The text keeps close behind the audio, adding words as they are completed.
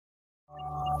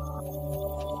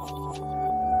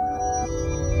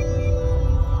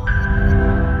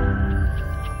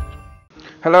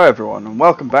Hello everyone and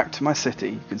welcome back to my city.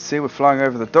 You can see we're flying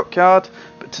over the dockyard,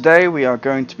 but today we are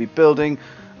going to be building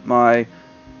my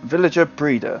villager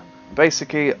breeder.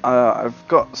 Basically I've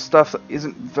got stuff that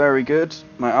isn't very good,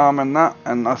 my armor and that,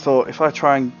 and I thought if I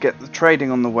try and get the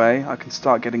trading on the way I can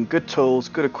start getting good tools,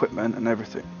 good equipment and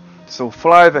everything. So we'll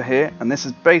fly over here, and this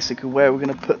is basically where we're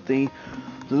going to put the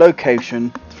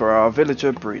location for our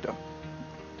villager breeder.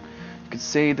 You can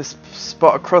see this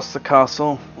spot across the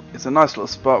castle. It's a nice little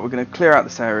spot. We're going to clear out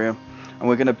this area and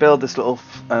we're going to build this little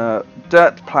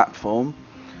dirt platform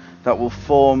that will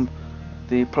form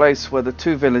the place where the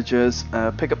two villagers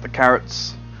pick up the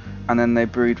carrots and then they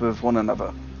breed with one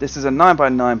another. This is a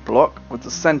 9x9 block with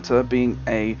the center being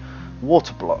a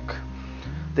water block.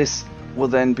 This will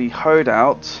then be hoed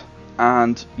out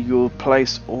and you'll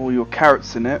place all your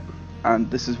carrots in it,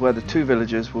 and this is where the two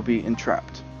villagers will be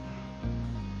entrapped.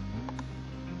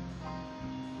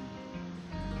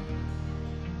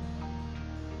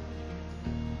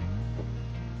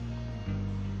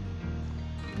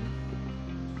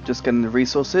 Just getting the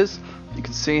resources. You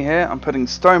can see here I'm putting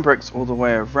stone bricks all the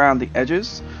way around the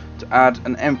edges to add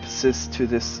an emphasis to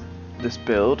this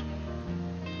build.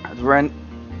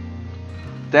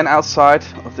 Then outside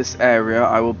of this area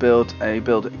I will build a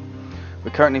building.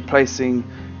 We're currently placing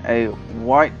a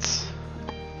white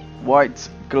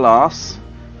glass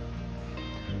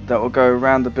that will go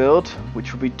around the build,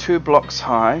 which will be 2 blocks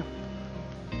high.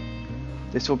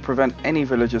 This will prevent any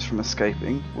villagers from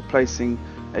escaping. We're placing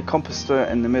a composter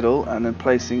in the middle and then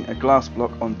placing a glass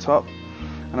block on top,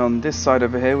 and on this side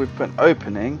over here we've put an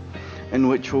opening in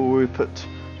which we put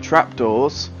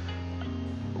trapdoors,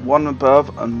 one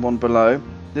above and one below.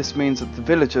 This means that the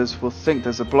villagers will think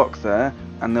there's a block there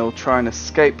and they'll try and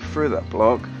escape through that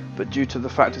block, but due to the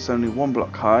fact it's only 1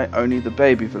 block high, only the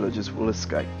baby villagers will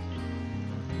escape.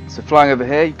 So flying over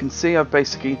here, you can see I've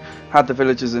basically had the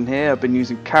villagers in here. I've been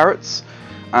using carrots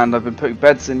and I've been putting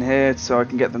beds in here so I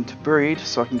can get them to breed,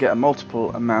 so I can get a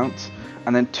multiple amount,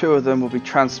 and then 2 of them will be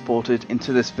transported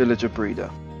into this villager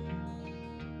breeder.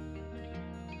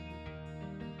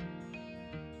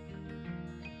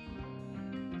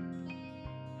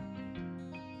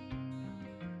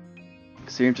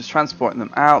 So I'm just transporting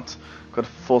them out. Got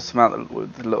to force them out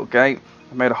with the little gate.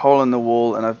 I've made a hole in the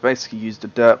wall and I've basically used a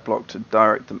dirt block to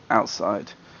direct them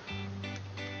outside.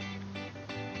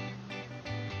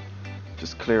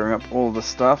 Just clearing up all the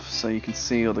stuff so you can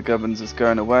see all the gubbins is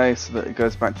going away so that it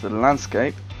goes back to the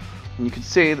landscape. And you can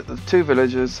see that the 2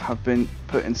 villagers have been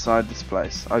put inside this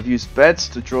place. I've used beds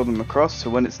to draw them across, so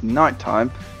when it's night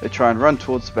time they try and run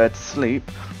towards the bed to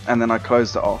sleep, and then I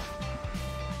close it off.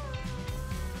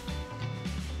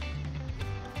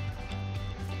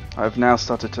 I've now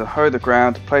started to hoe the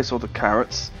ground, place all the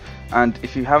carrots, and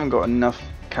if you haven't got enough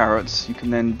carrots you can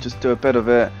then just do a bit of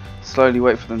it, slowly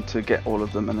wait for them to get all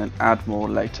of them and then add more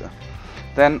later.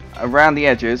 Then around the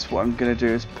edges what I'm going to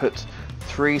do is put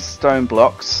 3 stone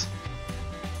blocks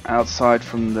outside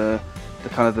from the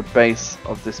kind of the base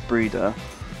of this breeder,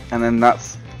 and then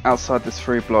that's outside the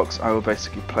 3 blocks I will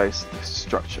basically place this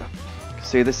structure.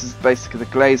 See, this is basically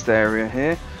the glazed area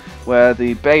here where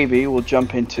the baby will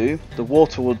jump into. The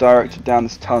water will direct it down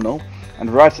this tunnel, and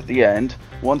right at the end,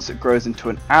 once it grows into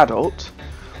an adult,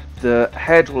 the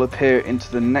head will appear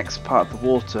into the next part of the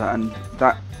water, and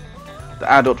the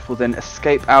adult will then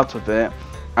escape out of it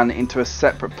and into a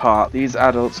separate part. These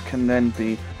adults can then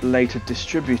be later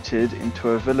distributed into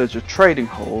a villager trading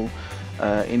hall,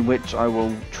 in which I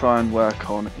will try and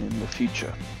work on in the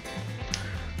future.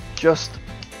 Just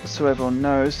so everyone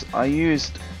knows, I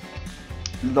used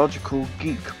logical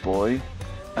Geek Boy,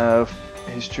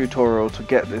 his tutorial, to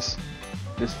get this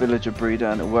villager breeder,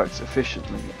 and it works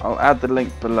efficiently. I'll add the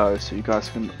link below so you guys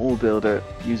can all build it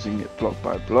using it block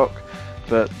by block,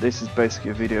 but this is basically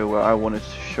a video where I wanted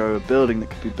to show a building that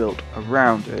could be built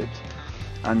around it,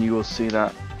 and you will see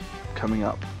that coming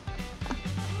up.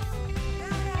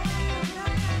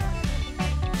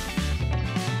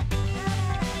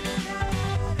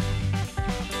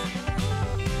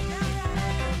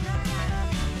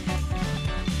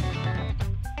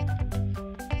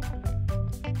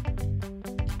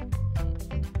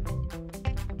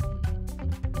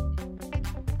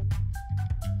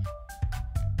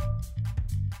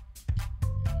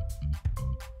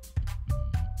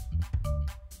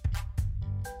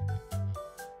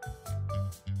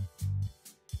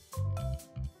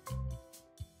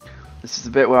 This is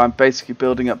the bit where I'm basically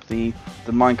building up the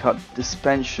minecart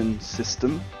dispensation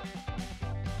system,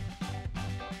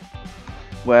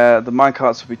 where the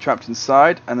minecarts will be trapped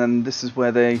inside, and then this is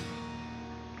where they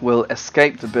will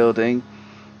escape the building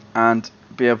and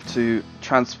be able to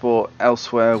transport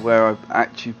elsewhere where I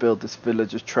actually build this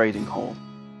villager's trading hall.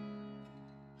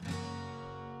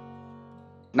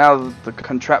 Now that the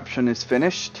contraption is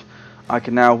finished, I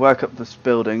can now work up this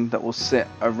building that will sit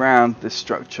around this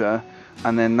structure,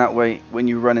 and then that way when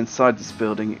you run inside this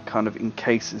building it kind of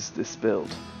encases this build.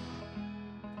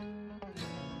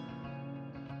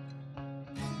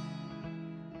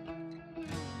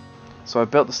 So I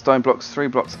built the stone blocks 3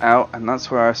 blocks out, and that's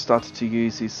where I started to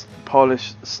use these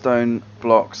polished stone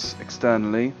blocks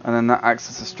externally, and then that acts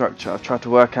as a structure. I've tried to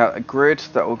work out a grid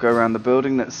that will go around the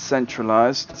building that's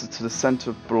centralized to the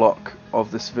center block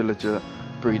of this villager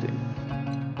breeding.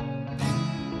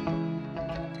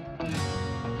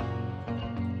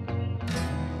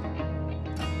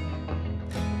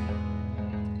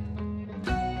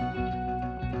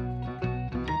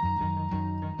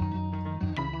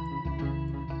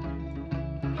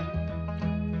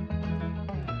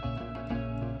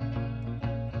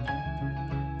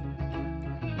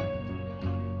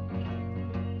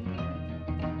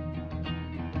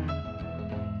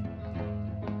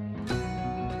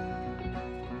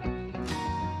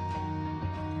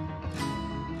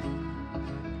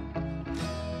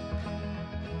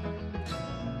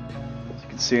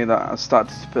 See that I've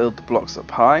started to build the blocks up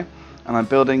high, and I'm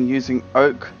building using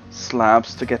oak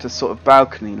slabs to get a sort of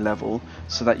balcony level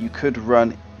so that you could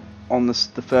run on the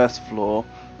first floor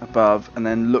above and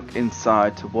then look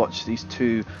inside to watch these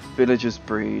 2 villagers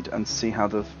breed and see how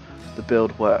the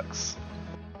build works.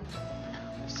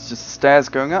 It's just stairs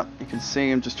going up. You can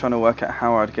see I'm just trying to work out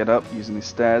how I'd get up using these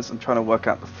stairs. I'm trying to work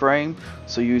out the frame,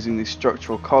 so using these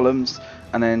structural columns,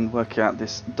 and then working out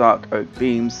this dark oak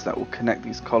beams that will connect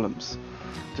these columns.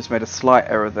 Just made a slight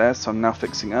error there, so I'm now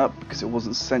fixing it up because it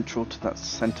wasn't central to that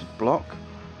centered block.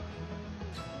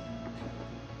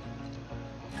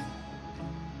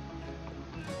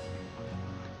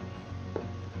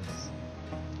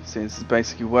 See, this is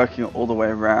basically working all the way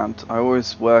around. I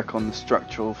always work on the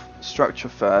structure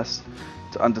first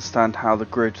to understand how the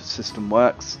grid system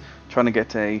works, trying to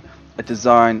get a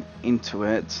design into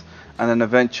it, and then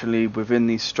eventually within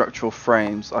these structural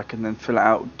frames I can then fill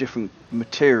out different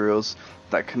materials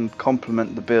that can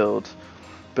complement the build,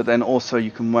 but then also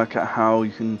you can work out how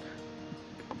you can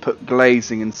put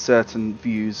glazing in certain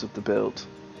views of the build.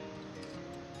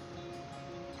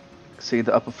 See,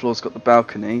 the upper floor's got the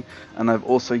balcony, and I've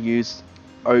also used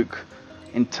oak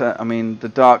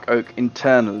the dark oak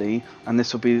internally, and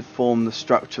this will form the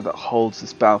structure that holds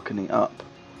this balcony up.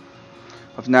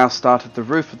 I've now started the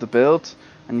roof of the build,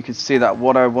 and you can see that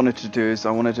what I wanted to do is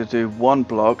I wanted to do 1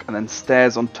 block and then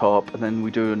stairs on top, and then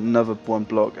we do another 1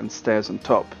 block and stairs on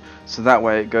top, so that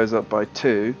way it goes up by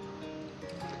 2.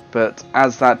 But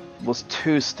as that was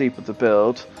too steep of the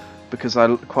build, because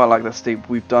I quite like that steep,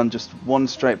 we've done just 1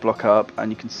 straight block up,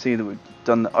 and you can see that we've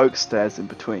done the oak stairs in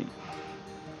between.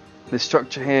 This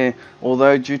structure here,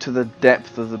 although due to the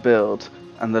depth of the build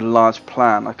and the large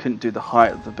plan I couldn't do the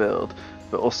height of the build,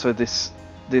 but also this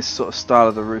sort of style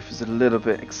of the roof is a little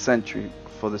bit eccentric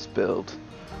for this build.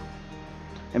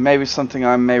 It may be something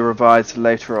I may revise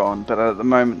later on, but at the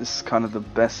moment this is kind of the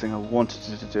best thing I wanted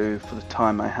to do for the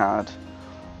time I had.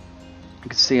 You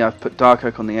can see I've put dark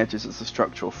oak on the edges as a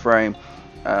structural frame,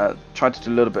 tried to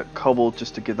do a little bit cobbled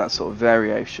just to give that sort of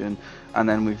variation, and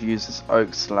then we've used this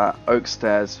oak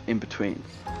stairs in between.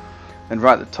 Then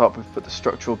right at the top we've put the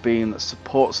structural beam that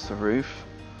supports the roof.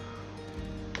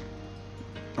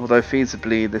 Although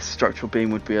feasibly this structural beam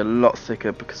would be a lot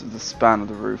thicker because of the span of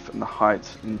the roof and the height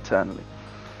internally.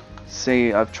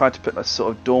 See, I've tried to put a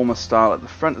sort of dormer style at the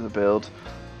front of the build.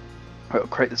 It will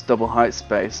create this double height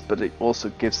space, but it also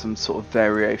gives some sort of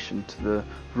variation to the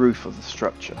roof of the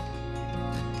structure.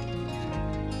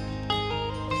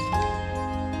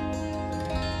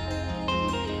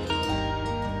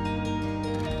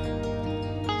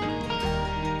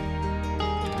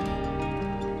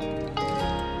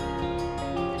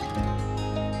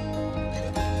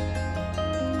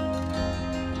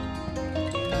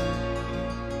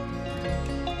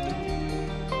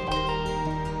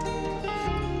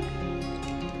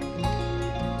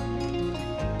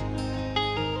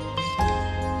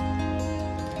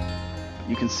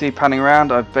 You can see panning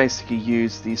around, I've basically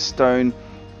used these stone,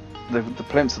 the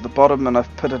plinths at the bottom, and I've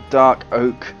put a dark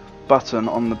oak button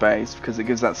on the base because it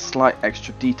gives that slight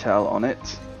extra detail on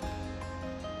it.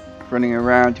 Running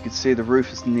around, you can see the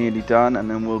roof is nearly done,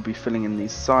 and then we'll be filling in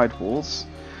these side walls.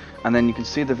 And then you can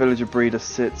see the villager breeder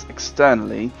sits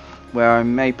externally, where I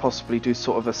may possibly do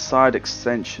sort of a side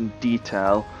extension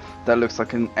detail that looks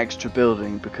like an extra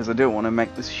building, because I don't want to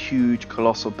make this huge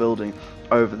colossal building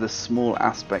over this small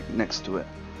aspect next to it.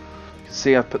 You can can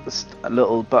see I put the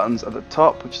little buttons at the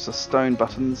top, which is the stone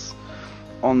buttons,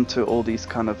 onto all these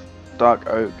kind of dark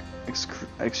oak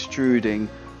extruding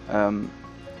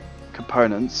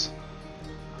components.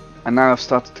 And now I've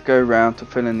started to go around to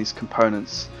fill in these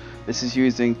components. This is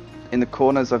using, in the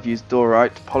corners I've used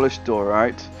diorite, polished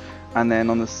diorite, and then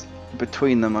on this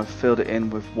between them I've filled it in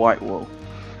with white wool.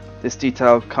 This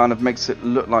detail kind of makes it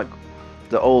look like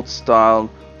the old style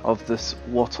of this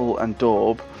wattle and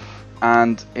daub,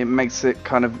 and it makes it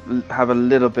kind of have a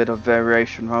little bit of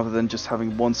variation rather than just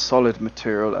having one solid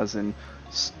material as in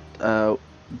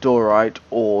diorite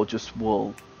or just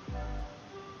wool.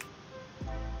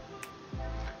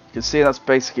 You can see that's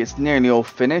basically, it's nearly all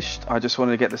finished. I just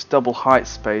wanted to get this double height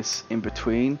space in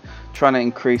between, trying to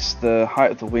increase the height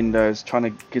of the windows, trying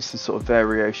to give some sort of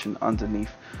variation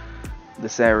underneath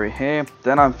this area here.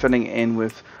 Then I'm filling it in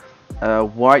with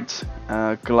white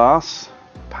glass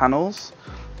panels,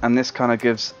 and this kind of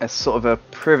gives a sort of a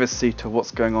privacy to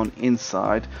what's going on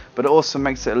inside, but it also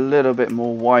makes it a little bit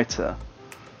more whiter.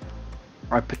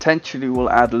 I potentially will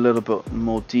add a little bit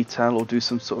more detail or do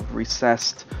some sort of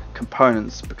recessed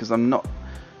components, because I'm not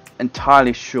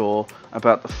entirely sure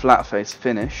about the flat face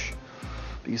finish.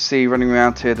 But you see running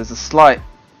around here there's a slight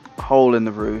hole in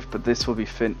the roof, but this will be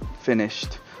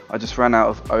finished. I just ran out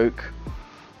of oak.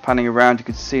 Panning around, you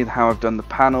can see how I've done the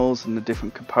panels and the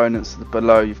different components.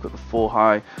 Below you've got the 4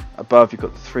 high, above you've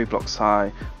got the 3 blocks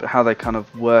high, but how they kind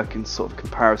of work in sort of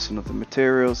comparison of the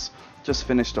materials. Just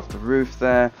finished off the roof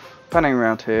there. Panning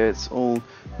around here, it's all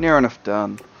near enough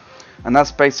done, and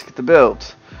that's basically the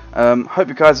build. Hope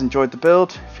you guys enjoyed the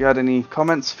build. If you had any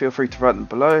comments, feel free to write them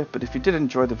below, but if you did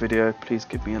enjoy the video, please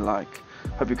give me a like.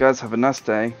 Hope you guys have a nice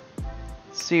day.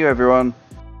 See you everyone.